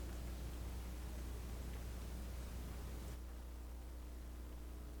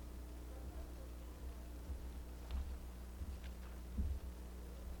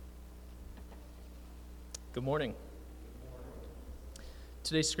Good morning.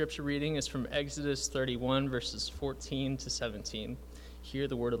 Today's scripture reading is from Exodus 31, verses 14 to 17. Hear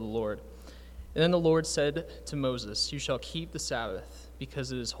the word of the Lord. And then the Lord said to Moses, "You shall keep the Sabbath,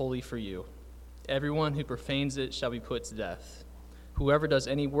 because it is holy for you. Everyone who profanes it shall be put to death. Whoever does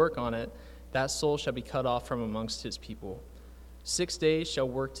any work on it, that soul shall be cut off from amongst his people. 6 days shall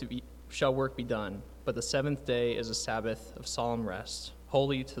work be done, but the seventh day is a Sabbath of solemn rest,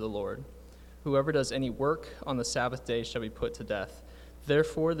 holy to the Lord. Whoever does any work on the Sabbath day shall be put to death.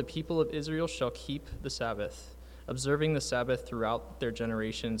 Therefore the people of Israel shall keep the Sabbath, observing the Sabbath throughout their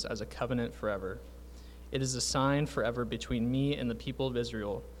generations as a covenant forever. It is a sign forever between me and the people of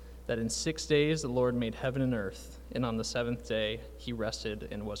Israel, that in 6 days the Lord made heaven and earth, and on the seventh day he rested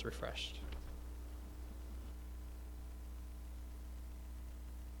and was refreshed."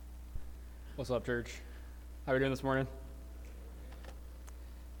 What's up, church? How are we doing this morning?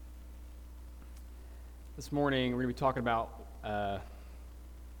 This morning, we're going to be talking about a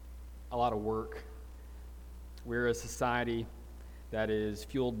lot of work. We're a society that is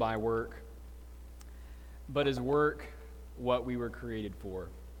fueled by work. But is work what we were created for?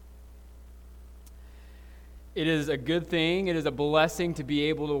 It is a good thing. It is a blessing to be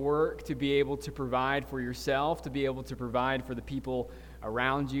able to work, to be able to provide for yourself, to be able to provide for the people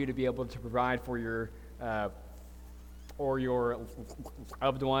around you, to be able to provide for your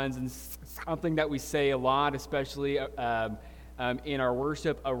loved ones, and something that we say a lot, especially in our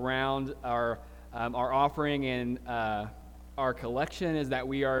worship around our offering and our collection, is that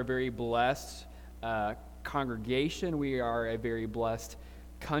we are a very blessed congregation. We are a very blessed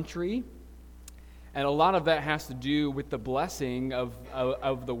country, and a lot of that has to do with the blessing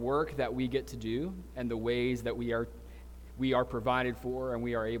of the work that we get to do and the ways that we are provided for and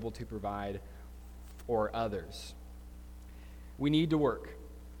we are able to provide for others. We need to work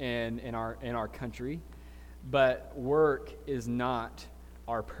in our country, but work is not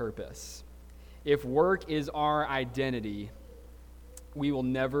our purpose. If work is our identity, we will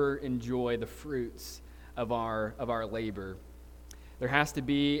never enjoy the fruits of our labor. There has to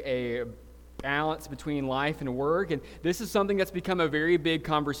be a balance between life and work, and this is something that's become a very big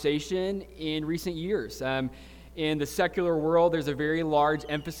conversation in recent years. In the secular world, there's a very large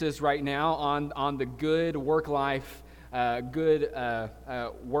emphasis right now on the good work-life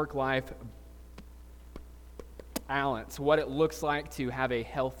work-life balance, what it looks like to have a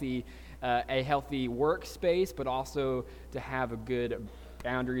healthy workspace, but also to have a good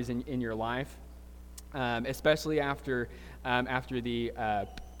boundaries in your life, especially after the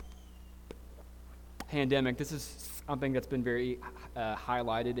pandemic. This is something that's been very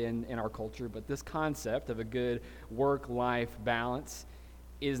highlighted in our culture, but this concept of a good work-life balance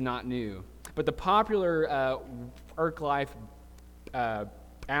is not new. But the popular work-life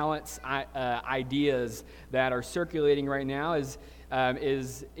balance ideas that are circulating right now is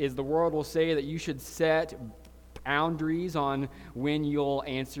the world will say that you should set boundaries on when you'll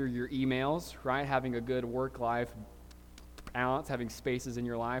answer your emails, right? Having a good work-life balance, having spaces in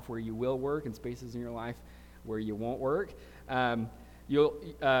your life where you will work and spaces in your life where you won't work.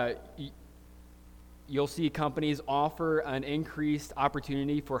 You'll see companies offer an increased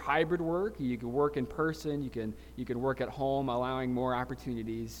opportunity for hybrid work. You can work in person, you can work at home, allowing more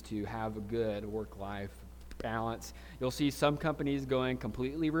opportunities to have a good work-life balance. You'll see some companies going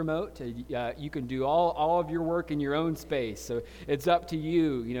completely remote. You can do all of your work in your own space. So it's up to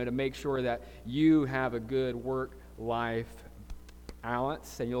you, to make sure that you have a good work-life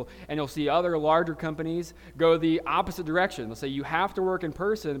balance, and you'll see other larger companies go the opposite direction. They'll say you have to work in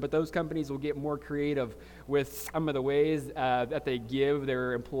person, but those companies will get more creative with some of the ways that they give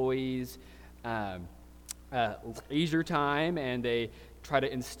their employees leisure time, and they try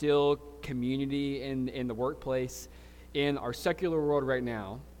to instill community in the workplace. In our secular world right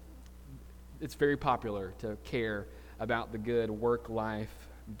now, it's very popular to care about the good work-life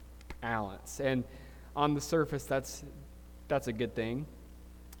balance, and on the surface, that's a good thing.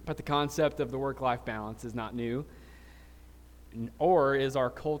 But the concept of the work-life balance is not new, or is our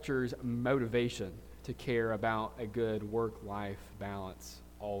culture's motivation to care about a good work-life balance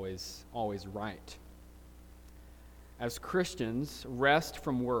always right. As Christians, rest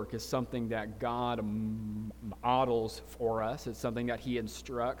from work is something that God models for us. It's something that He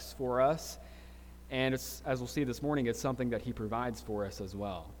instructs for us. And it's, as we'll see this morning, it's something that He provides for us as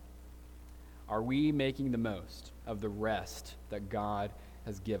well. Are we making the most of the rest that God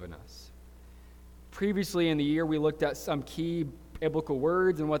has given us? Previously in the year, we looked at some key biblical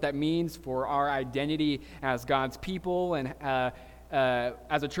words and what that means for our identity as God's people, and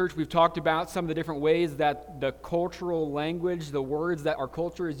as a church, we've talked about some of the different ways that the cultural language, the words that our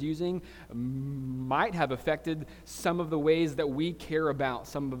culture is using, might have affected some of the ways that we care about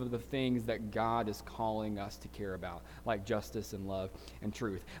some of the things that God is calling us to care about, like justice and love and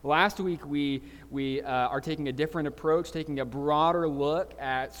truth. Last week, we are taking a different approach, taking a broader look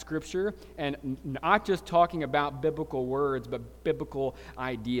at Scripture, and not just talking about biblical words, but biblical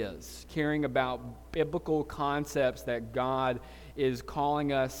ideas, caring about biblical concepts that God is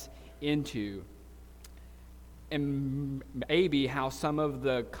calling us into, and maybe how some of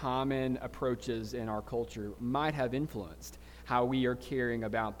the common approaches in our culture might have influenced how we are caring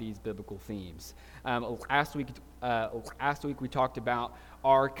about these biblical themes. Last week we talked about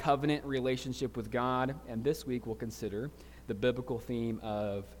our covenant relationship with God, and this week we'll consider the biblical theme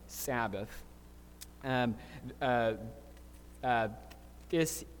of Sabbath.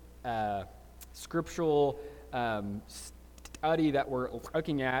 This scriptural study that we're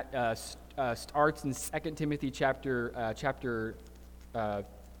looking at starts in 2 Timothy chapter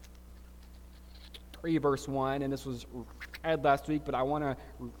 3, verse 1, and this was read last week, but I want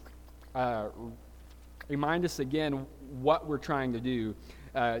to remind us again what we're trying to do.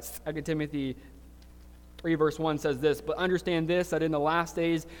 2 Timothy 3 verse 1 says this, "But understand this, that in the last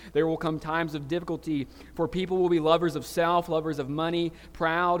days there will come times of difficulty, for people will be lovers of self, lovers of money,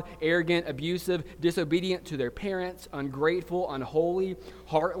 proud, arrogant, abusive, disobedient to their parents, ungrateful, unholy,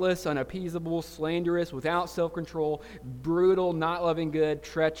 heartless, unappeasable, slanderous, without self-control, brutal, not loving good,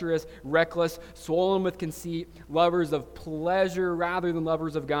 treacherous, reckless, swollen with conceit, lovers of pleasure rather than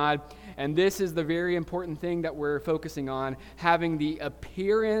lovers of God." And this is the very important thing that we're focusing on, having the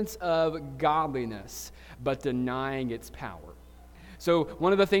appearance of godliness, but denying its power. So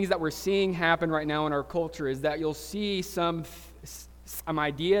one of the things that we're seeing happen right now in our culture is that you'll see some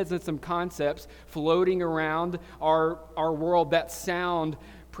ideas and some concepts floating around our world that sound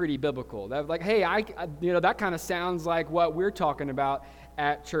pretty biblical. That like, hey, that kind of sounds like what we're talking about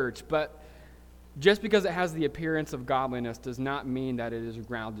at church. But just because it has the appearance of godliness does not mean that it is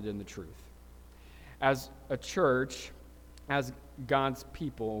grounded in the truth. As a church, as God's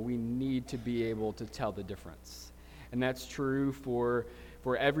people, we need to be able to tell the difference. And that's true for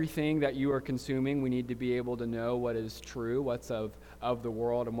everything that you are consuming. We need to be able to know what is true, what's of the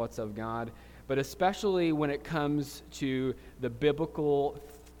world and what's of God. But especially when it comes to the biblical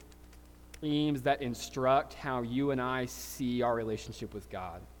themes that instruct how you and I see our relationship with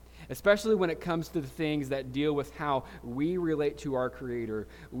God. Especially when it comes to the things that deal with how we relate to our Creator,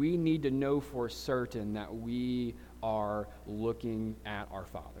 we need to know for certain that we are looking at our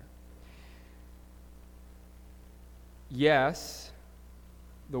Father. Yes,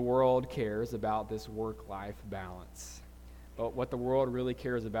 the world cares about this work-life balance. But what the world really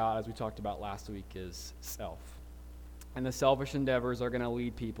cares about, as we talked about last week, is self. And the selfish endeavors are going to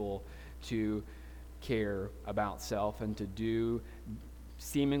lead people to care about self and to do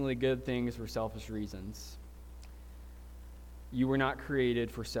seemingly good things for selfish reasons. You were not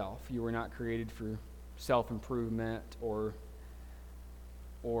created for self. You were not created for self-improvement or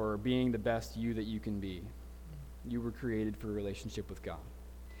being the best you that you can be. You were created for a relationship with God.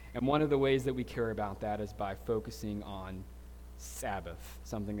 And one of the ways that we care about that is by focusing on Sabbath,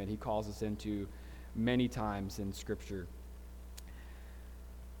 something that he calls us into many times in Scripture.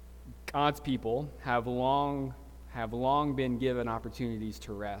 God's people have long been given opportunities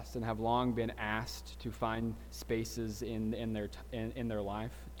to rest and have long been asked to find spaces in their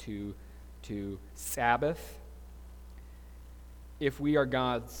life to Sabbath. If we are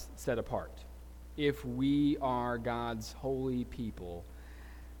God's set apart, if we are God's holy people,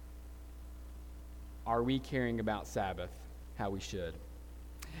 are we caring about Sabbath how we should?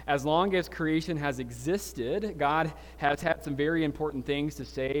 As long as creation has existed, God has had some very important things to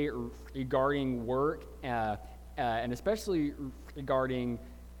say regarding work, and especially regarding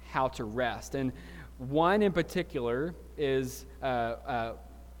how to rest. And one in particular is,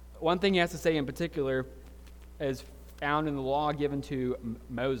 one thing he has to say in particular is found in the law given to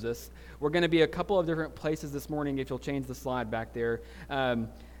Moses. We're going to be a couple of different places this morning, if you'll change the slide back there.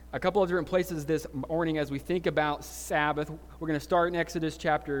 A couple of different places this morning as we think about Sabbath. We're going to start in Exodus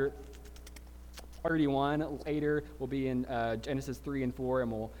chapter 31. Later, we'll be in Genesis 3 and 4,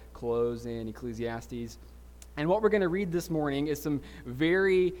 and we'll close in Ecclesiastes. And what we're going to read this morning is some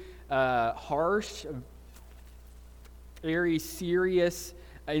very harsh, very serious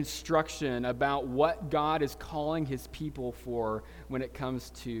instruction about what God is calling his people for when it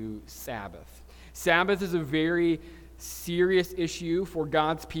comes to Sabbath. Sabbath is a very serious issue for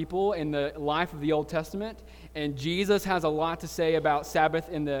God's people in the life of the Old Testament, And Jesus has a lot to say about Sabbath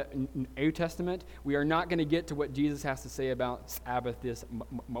in the New Testament. We are not going to get to what Jesus has to say about Sabbath this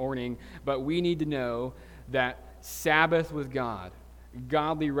morning, but we need to know that Sabbath with God,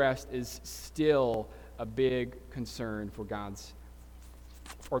 godly rest, is still a big concern for God's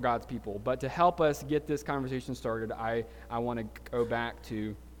people. But to help us get this conversation started, I want to go back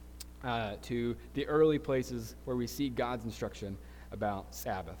to the early places where we see God's instruction about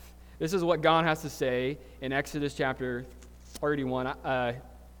Sabbath. This is what God has to say in Exodus chapter 31.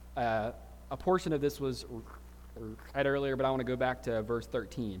 A portion of this was read earlier, but I want to go back to verse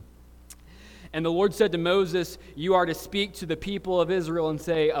 13. And the Lord said to Moses, "You are to speak to the people of Israel and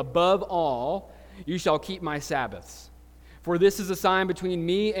say, above all, you shall keep my Sabbaths. For this is a sign between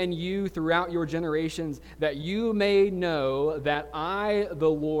me and you throughout your generations, that you may know that I, the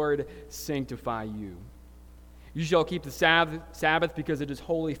Lord, sanctify you. You shall keep the Sabbath because it is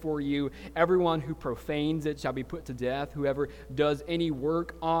holy for you. Everyone who profanes it shall be put to death. Whoever does any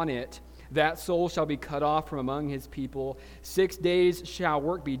work on it, that soul shall be cut off from among his people. 6 days shall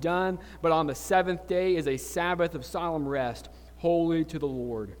work be done, but on the seventh day is a Sabbath of solemn rest, holy to the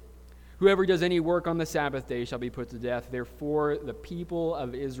Lord. Whoever does any work on the Sabbath day shall be put to death. Therefore, the people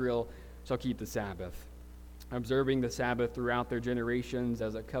of Israel shall keep the Sabbath, observing the Sabbath throughout their generations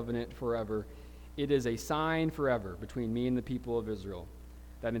as a covenant forever. It is a sign forever between me and the people of Israel,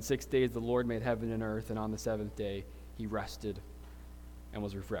 that in 6 days the Lord made heaven and earth, and on the seventh day he rested and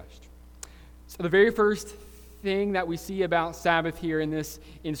was refreshed." So the very first thing that we see about Sabbath here in this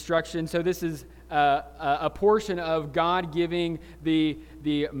instruction, so this is a portion of God giving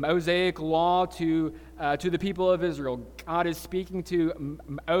the Mosaic law to the people of Israel. God is speaking to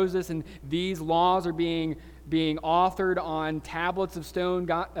Moses, and these laws are being authored on tablets of stone.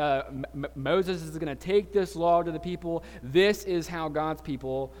 Moses is going to take this law to the people. This is how God's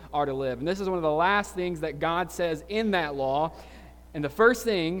people are to live. And this is one of the last things that God says in that law. And the first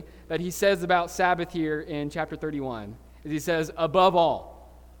thing that he says about Sabbath here in chapter 31 is he says, above all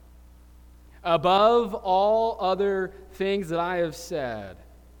other things that I have said.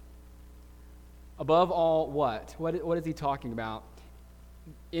 Above all what? What is he talking about?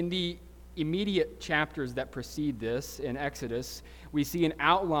 In the immediate chapters that precede this in Exodus, we see an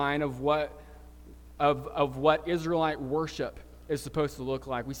outline of what Israelite worship is supposed to look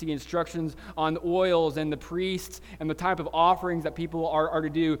like. We see instructions on the oils and the priests and the type of offerings that people are to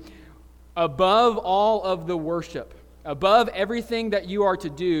do. Above all of the worship, above everything that you are to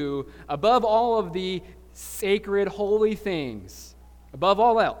do, above all of the sacred, holy things, above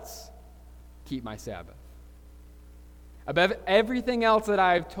all else, keep my Sabbath. Above everything else that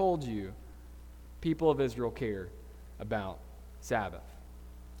I've told you, people of Israel care about Sabbath.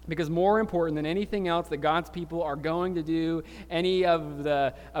 Because more important than anything else that God's people are going to do, any of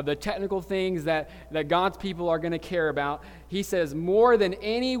the technical things that God's people are going to care about, he says, more than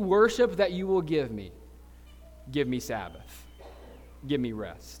any worship that you will give me Sabbath. Give me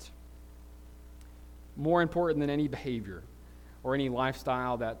rest. More important than any behavior or any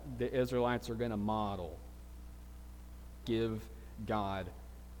lifestyle that the Israelites are going to model, give God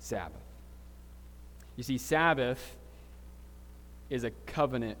Sabbath. You see, Sabbath is a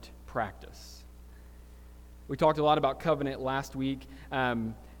covenant practice. We talked a lot about covenant last week,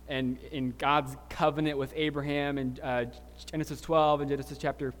 and in God's covenant with Abraham in Genesis 12 and Genesis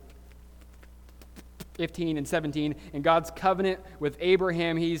chapter 15 and 17. In God's covenant with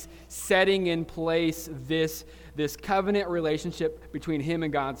Abraham, he's setting in place this covenant relationship between him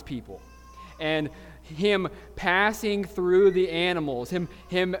and God's people. And him passing through the animals, him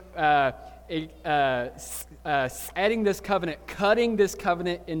setting this covenant, cutting this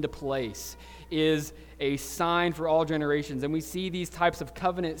covenant into place, is a sign for all generations. And we see these types of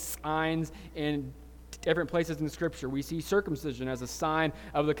covenant signs in different places in Scripture. We see circumcision as a sign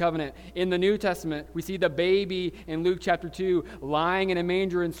of the covenant. In the New Testament, we see the baby in Luke chapter 2 lying in a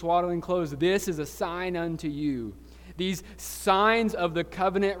manger in swaddling clothes. This is a sign unto you. These signs of the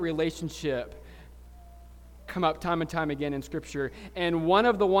covenant relationship come up time and time again in Scripture. And one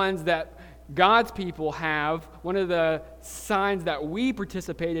of the ones that God's people have, one of the signs that we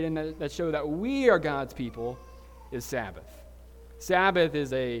participated in that show that we are God's people, is Sabbath. Sabbath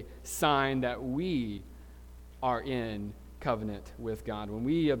is a sign that we are in covenant with God. When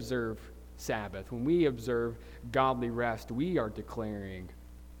we observe Sabbath, when we observe godly rest, we are declaring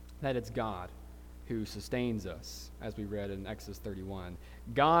that it's God who sustains us, as we read in Exodus 31.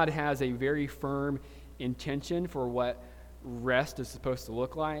 God has a very firm intention for what rest is supposed to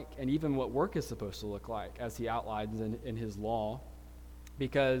look like, and even what work is supposed to look like, as he outlines in his law,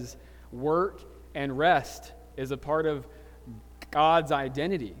 because work and rest is a part of God's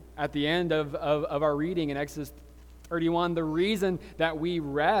identity. At the end of our reading in Exodus 31, the reason that we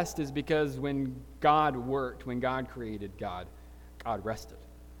rest is because when God worked, when God created, God rested.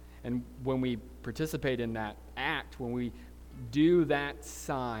 And when we participate in that act, when we do that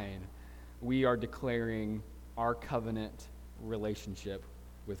sign, we are declaring our covenant relationship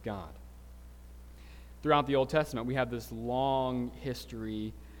with God. Throughout the Old Testament, we have this long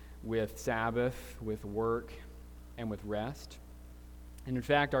history with Sabbath, with work, and with rest. And in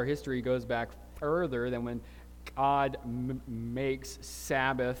fact, our history goes back further than when God makes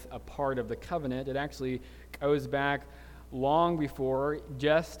Sabbath a part of the covenant. It actually goes back long before,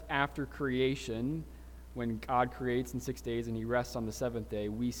 just after creation, when God creates in 6 days and he rests on the seventh day.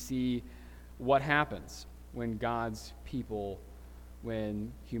 We see what happens when God's people,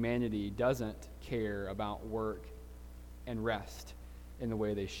 when humanity doesn't care about work and rest in the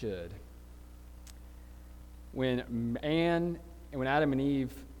way they should. When Adam and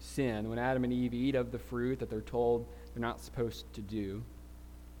Eve sin, when Adam and Eve eat of the fruit that they're told they're not supposed to do,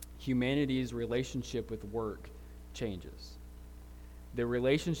 humanity's relationship with work changes. The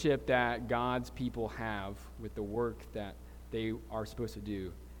relationship that God's people have with the work that they are supposed to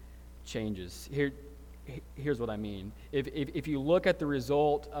do changes. Here's what I mean. If you look at the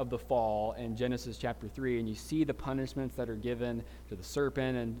result of the fall in Genesis chapter 3 and you see the punishments that are given to the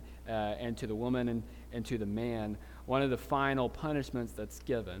serpent and to the woman and to the man, one of the final punishments that's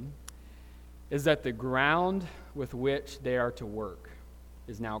given is that the ground with which they are to work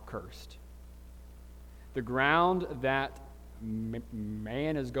is now cursed. The ground that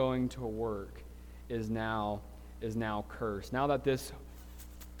man is going to work is now cursed. Now that this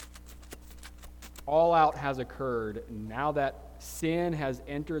all out has occurred, now that sin has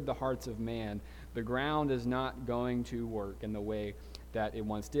entered the hearts of man, the ground is not going to work in the way that it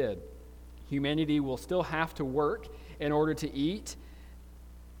once did. Humanity will still have to work in order to eat,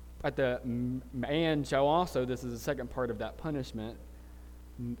 but the man shall also, this is the second part of that punishment,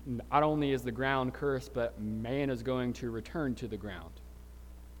 not only is the ground cursed, but man is going to return to the ground.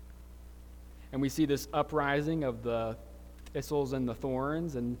 And we see this uprising of the thistles and the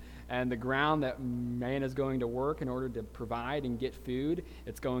thorns and the ground that man is going to work in order to provide and get food.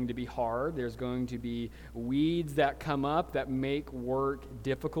 It's going to be hard. There's going to be weeds that come up that make work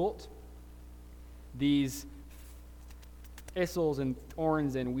difficult. These thistles and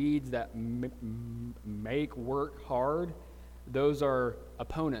thorns and weeds that make work hard, those are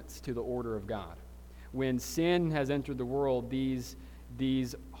opponents to the order of God. When sin has entered the world, these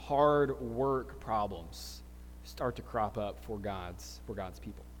hard work problems start to crop up for God's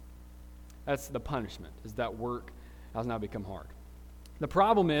people. That's the punishment, is that work has now become hard. The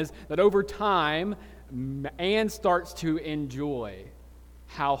problem is that over time, man starts to enjoy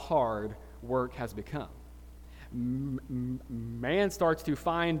how hard work has become. Man starts to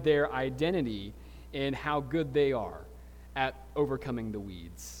find their identity in how good they are at overcoming the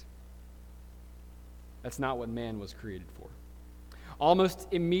weeds. That's not what man was created for. Almost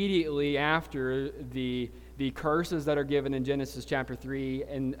immediately after the curses that are given in Genesis chapter 3,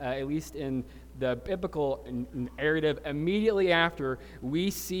 and at least in the biblical narrative, immediately after,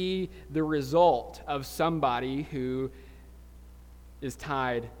 we see the result of somebody who is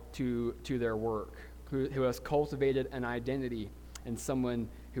tied to their work, who has cultivated an identity and someone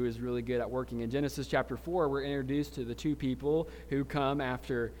who is really good at working. In Genesis chapter 4, we're introduced to the two people who come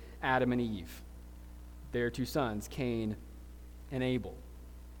after Adam and Eve. Their two sons, Cain and Abel.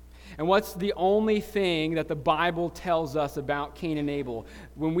 And what's the only thing that the Bible tells us about Cain and Abel?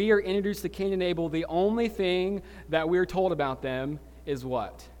 When we are introduced to Cain and Abel, the only thing that we're told about them is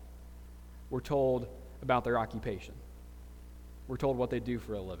what? We're told about their occupation. We're told what they do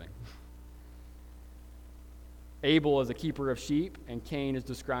for a living. Abel is a keeper of sheep, and Cain is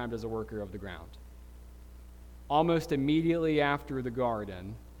described as a worker of the ground. Almost immediately after the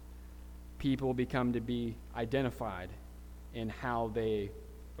garden, people become to be identified in how they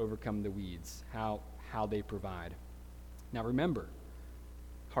overcome the weeds, how they provide. Now remember,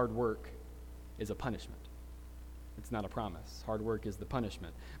 hard work is a punishment. It's not a promise. Hard work is the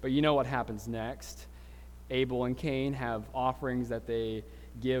punishment. But you know what happens next? Abel and Cain have offerings that they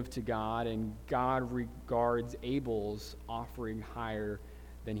give to God, and God regards Abel's offering higher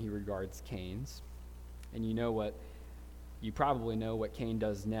than he regards Cain's. And you probably know what Cain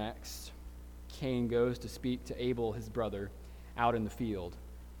does next. Cain goes to speak to Abel, his brother, out in the field,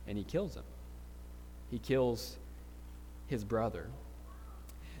 and he kills him. He kills his brother.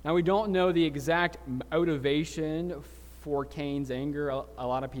 Now, we don't know the exact motivation for Cain's anger. A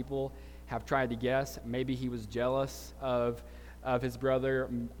lot of people have tried to guess. Maybe he was jealous of of his brother.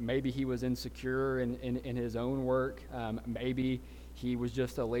 Maybe he was insecure in his own work. Maybe he was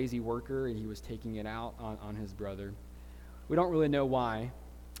just a lazy worker and he was taking it out on his brother. We don't really know why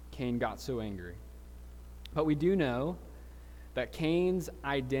Cain got so angry. But we do know that Cain's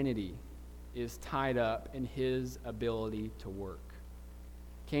identity is tied up in his ability to work.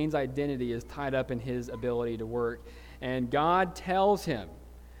 Cain's identity is tied up in his ability to work. And God tells him,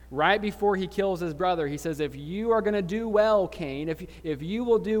 right before he kills his brother, he says, if you are going to do well, Cain, if you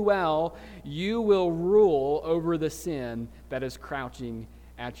will do well, you will rule over the sin that is crouching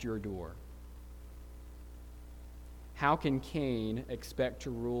at your door. How can Cain expect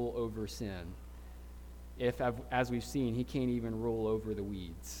to rule over sin if, as we've seen, he can't even rule over the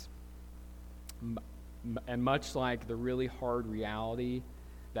weeds? And much like the really hard reality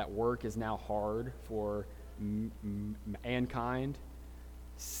that work is now hard for mankind,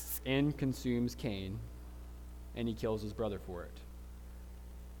 sin consumes Cain, and he kills his brother for it,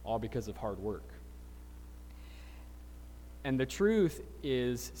 all because of hard work. And the truth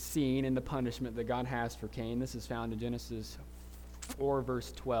is seen in the punishment that God has for Cain. This is found in Genesis 4,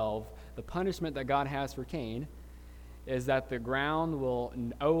 verse 12. The punishment that God has for Cain is that the ground will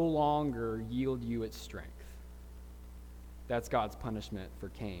no longer yield you its strength. That's God's punishment for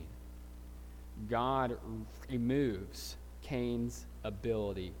Cain. God removes Cain's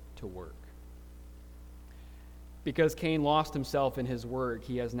ability to work. Because Cain lost himself in his work,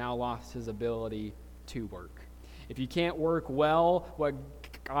 he has now lost his ability to work. If you can't work well, what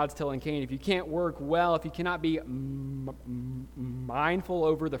God's telling Cain, if you can't work well, if you cannot be mindful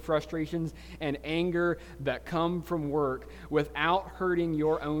over the frustrations and anger that come from work without hurting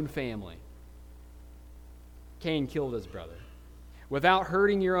your own family. Cain killed his brother. Without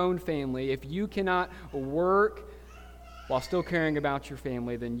hurting your own family, if you cannot work while still caring about your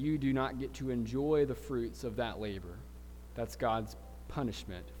family, then you do not get to enjoy the fruits of that labor. That's God's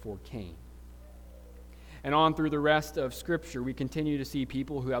punishment for Cain. And on through the rest of Scripture, we continue to see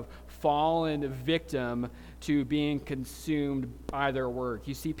people who have fallen victim to being consumed by their work.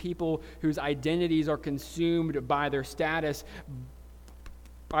 You see people whose identities are consumed by their status,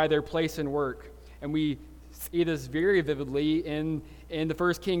 by their place in work. And we see this very vividly in the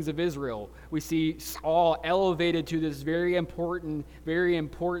first kings of Israel. We see Saul elevated to this very important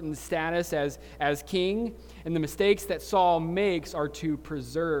status as king. And the mistakes that Saul makes are to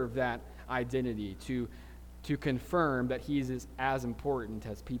preserve that identity, to confirm that he's as important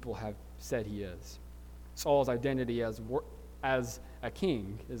as people have said he is. Saul's identity as a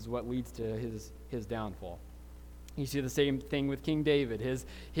king is what leads to his downfall. You see the same thing with King David.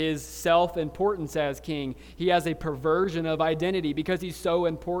 His self-importance as king, he has a perversion of identity because he's so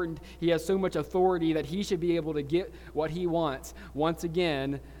important. He has so much authority that he should be able to get what he wants. Once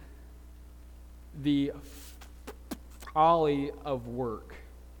again, the folly of work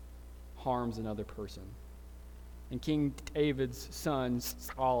harms another person. And King David's son,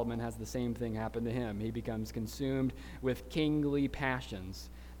 Solomon, has the same thing happen to him. He becomes consumed with kingly passions,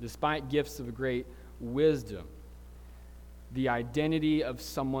 despite gifts of great wisdom. The identity of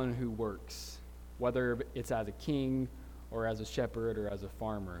someone who works, whether it's as a king or as a shepherd or as a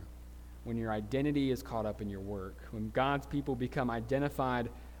farmer, when your identity is caught up in your work, when God's people become identified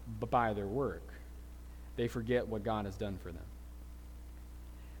by their work, they forget what God has done for them.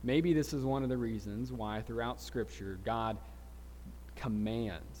 Maybe this is one of the reasons why throughout Scripture God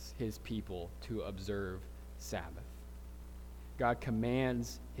commands his people to observe Sabbath. God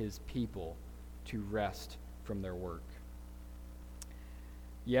commands his people to rest from their work.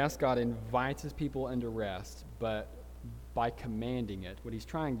 Yes, God invites his people into rest, but by commanding it, what he's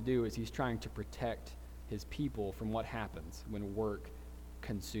trying to do is he's trying to protect his people from what happens when work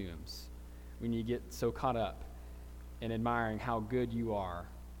consumes. When you get so caught up in admiring how good you are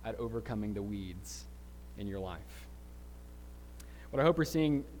at overcoming the weeds in your life. What I hope we're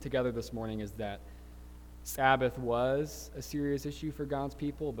seeing together this morning is that Sabbath was a serious issue for God's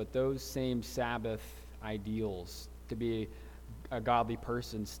people, but those same Sabbath ideals, to be a godly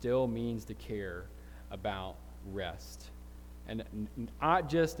person, still means to care about rest. And not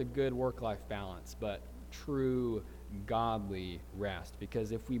just a good work-life balance, but true godly rest.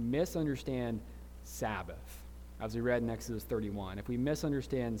 Because if we misunderstand Sabbath, as we read in Exodus 31, if we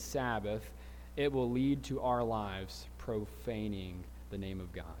misunderstand Sabbath, it will lead to our lives profaning the name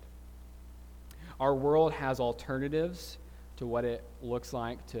of God. Our world has alternatives to what it looks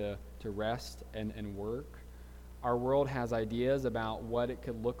like to rest and work. Our world has ideas about what it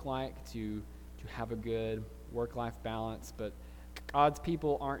could look like to have a good work-life balance, but God's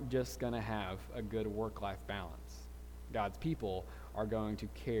people aren't just going to have a good work-life balance. God's people are going to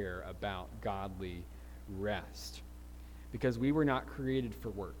care about godly rest. because we were not created for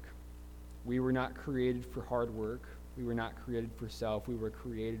work. We were not created for hard work. We were not created for self. We were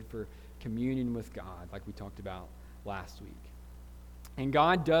created for communion with God, like we talked about last week. And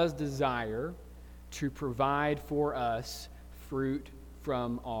God does desire to provide for us fruit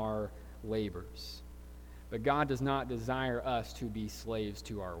from our labors. But God does not desire us to be slaves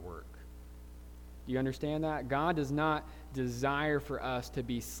to our work. Do you understand that? God does not desire for us to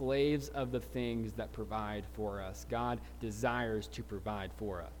be slaves of the things that provide for us. God desires to provide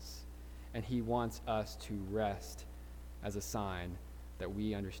for us. And he wants us to rest as a sign that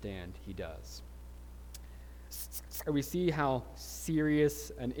we understand he does. So we see how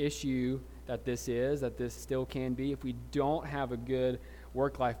serious an issue that this still can be. If we don't have a good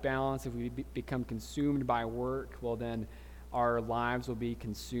work-life balance, if we become consumed by work, well then our lives will be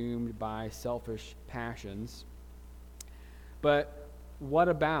consumed by selfish passions. But what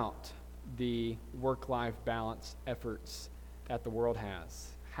about the work-life balance efforts that the world has?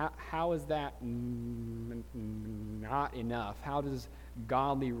 How is that not enough? How does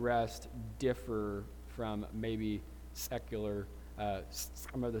godly rest differ from maybe secular,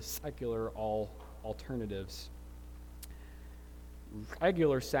 some of the secular alternatives?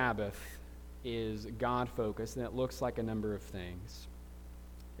 Regular Sabbath is God-focused, and it looks like a number of things.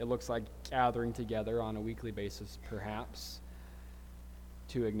 It looks like gathering together on a weekly basis, perhaps,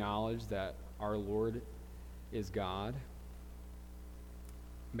 to acknowledge that our Lord is God.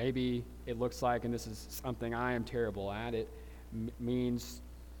 Maybe it looks like, and this is something I am terrible at, it means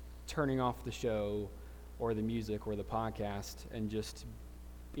turning off the show or the music or the podcast and just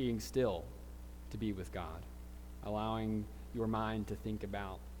being still to be with God, allowing your mind to think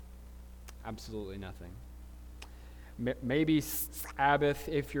about absolutely nothing. Maybe Sabbath,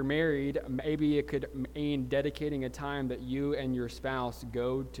 if you're married, maybe it could mean dedicating a time that you and your spouse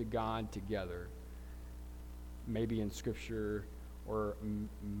go to God together, maybe in Scripture or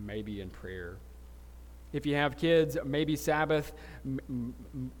maybe in prayer. If you have kids, maybe Sabbath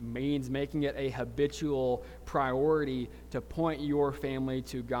means making it a habitual priority to point your family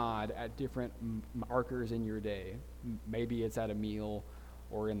to God at different markers in your day. Maybe it's at a meal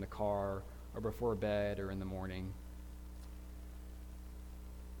or in the car or before bed or in the morning.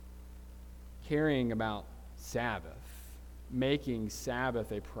 Caring about Sabbath, making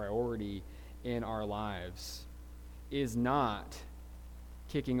Sabbath a priority in our lives, is not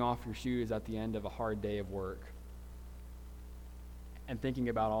kicking off your shoes at the end of a hard day of work and thinking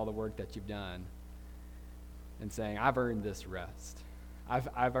about all the work that you've done and saying, I've earned this rest.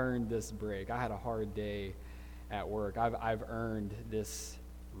 I've earned this break. I had a hard day at work. I've earned this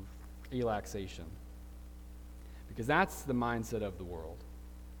relaxation. Because that's the mindset of the world.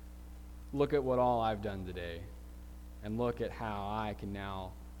 Look at what all I've done today, and look at how I can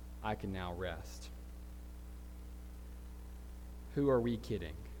now rest. Who are we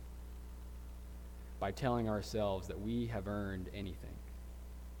kidding by telling ourselves that we have earned anything?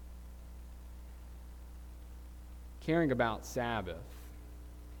 Caring about Sabbath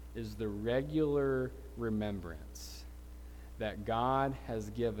is the regular remembrance that God has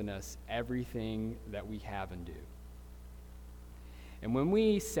given us everything that we have and do. And when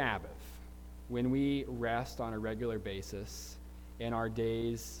we Sabbath, when we rest on a regular basis in our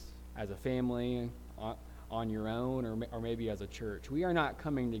days as a family, on your own, or maybe as a church, we are not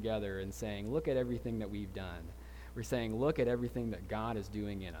coming together and saying, look at everything that we've done. We're saying, look at everything that God is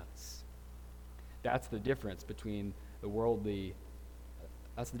doing in us. That's the difference between the worldly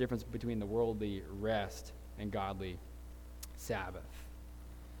rest and godly Sabbath.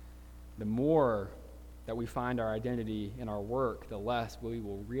 The more that we find our identity in our work, the less we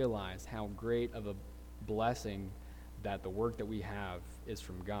will realize how great of a blessing that the work that we have is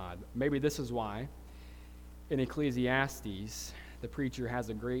from God. Maybe this is why in Ecclesiastes, the preacher has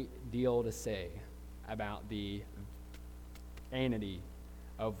a great deal to say about the vanity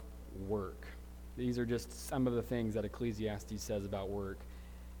of work. These are just some of the things that Ecclesiastes says about work.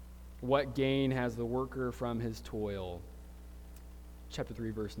 What gain has the worker from his toil? Chapter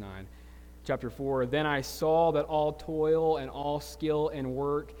 3, verse 9. Chapter 4, then I saw that all toil and all skill in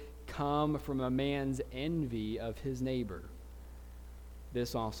work come from a man's envy of his neighbor.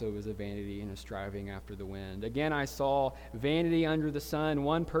 This also is a vanity and a striving after the wind. Again, I saw vanity under the sun,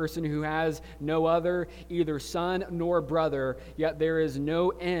 one person who has no other, either son nor brother, yet there is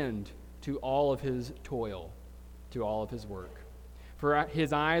no end to all of his toil, to all of his work. For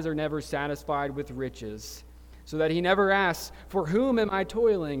his eyes are never satisfied with riches, so that he never asks, for whom am I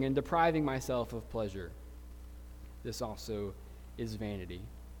toiling and depriving myself of pleasure? This also is vanity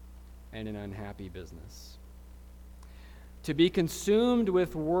and an unhappy business. To be consumed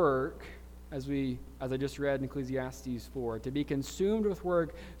with work as I just read in Ecclesiastes 4, to be consumed with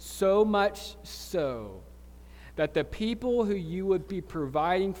work, so much so that the people who you would be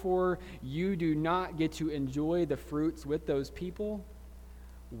providing for, you do not get to enjoy the fruits with those people.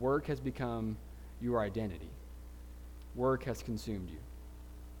 Work has become your identity. Work has consumed you.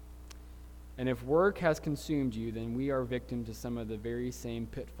 And if work has consumed you, then we are victim to some of the very same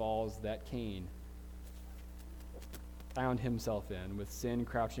pitfalls that Cain found himself in, with sin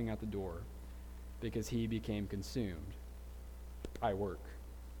crouching at the door, because he became consumed by work.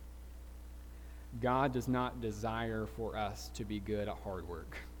 God does not desire for us to be good at hard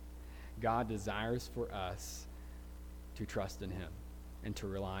work. God desires for us to trust in him and to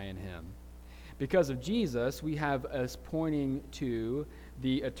rely on him. Because of Jesus, we have us pointing to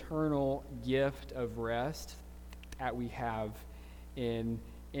the eternal gift of rest that we have in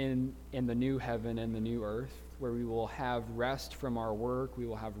the new heaven and the new earth, where we will have rest from our work, we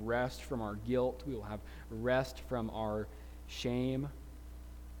will have rest from our guilt, we will have rest from our shame.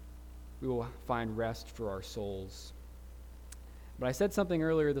 We will find rest for our souls. But I said something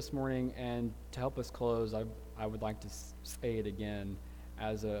earlier this morning, and to help us close, I would like to say it again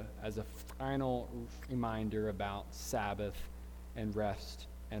as a final reminder about Sabbath and rest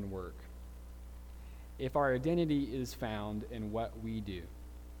and work. If our identity is found in what we do,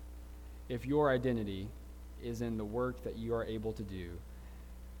 if your identity is in the work that you are able to do,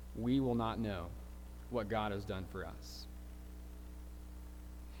 we will not know what God has done for us.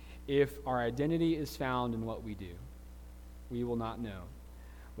 If our identity is found in what we do, we will not know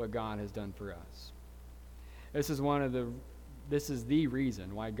what God has done for us. This is the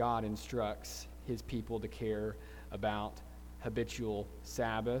reason why God instructs his people to care about habitual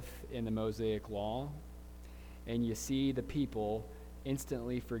Sabbath in the Mosaic Law. And you see the people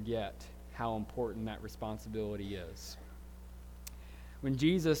instantly forget how important that responsibility is. When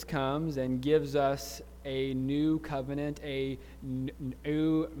Jesus comes and gives us a new covenant, a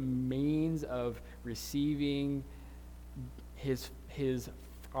new means of receiving his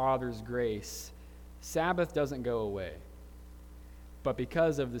Father's grace, Sabbath doesn't go away. But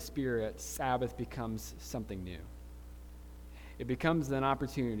because of the Spirit, Sabbath becomes something new. It becomes an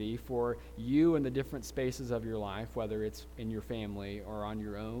opportunity for you in the different spaces of your life, whether it's in your family or on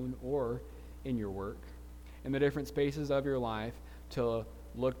your own or in your work, in the different spaces of your life, to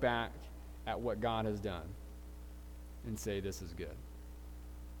look back at what God has done and say, this is good.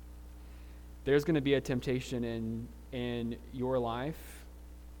 There's going to be a temptation in your life,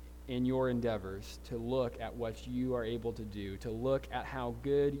 in your endeavors, to look at what you are able to do, to look at how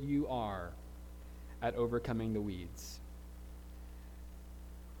good you are at overcoming the weeds.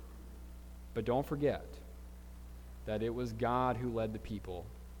 But don't forget that it was God who led the people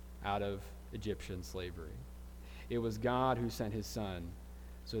out of Egyptian slavery. It was God who sent his Son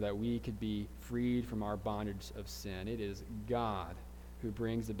so that we could be freed from our bondage of sin. It is God who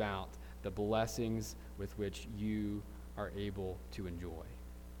brings about the blessings with which you are able to enjoy.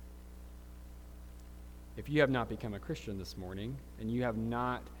 If you have not become a Christian this morning, and you have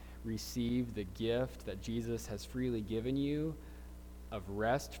not received the gift that Jesus has freely given you of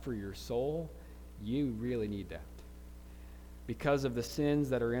rest for your soul, you really need that. Because of the sins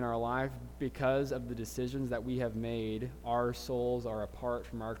that are in our life, because of the decisions that we have made, our souls are apart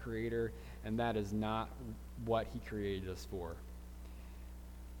from our Creator, and that is not what he created us for.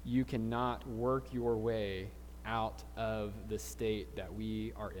 You cannot work your way out of the state that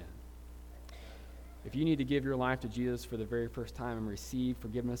we are in. If you need to give your life to Jesus for the very first time and receive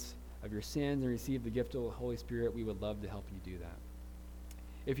forgiveness of your sins and receive the gift of the Holy Spirit, we would love to help you do that.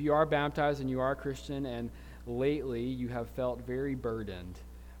 If you are baptized and you are a Christian, and lately you have felt very burdened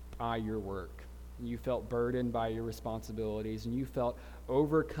by your work, you felt burdened by your responsibilities, and you felt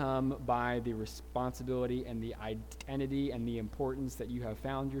overcome by the responsibility and the identity and the importance that you have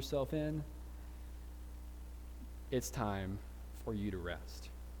found yourself in, it's time for you to rest.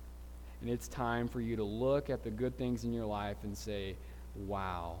 And it's time for you to look at the good things in your life and say,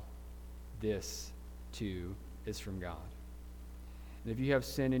 wow, this too is from God. And if you have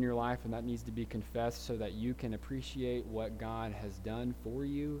sin in your life and that needs to be confessed so that you can appreciate what God has done for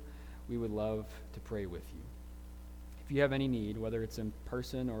you, we would love to pray with you. If you have any need, whether it's in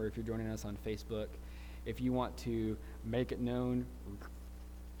person or if you're joining us on Facebook, if you want to make it known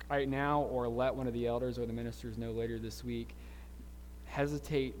right now or let one of the elders or the ministers know later this week,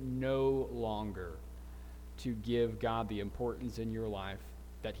 hesitate no longer to give God the importance in your life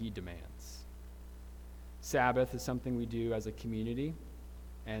that he demands. Sabbath is something we do as a community,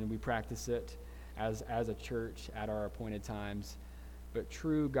 and we practice it as a church at our appointed times. But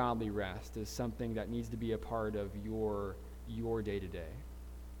true godly rest is something that needs to be a part of your day-to-day.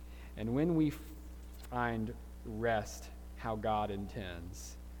 And when we find rest how God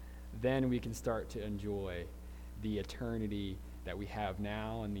intends, then we can start to enjoy the eternity that we have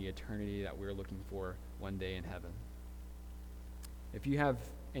now and the eternity that we're looking for one day in heaven. If you have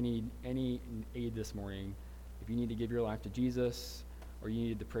any aid this morning, if you need to give your life to Jesus or you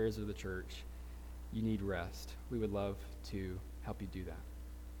need the prayers of the church, you need rest, we would love to help you do that.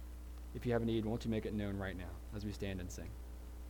 If you have a need, won't you make it known right now as we stand and sing?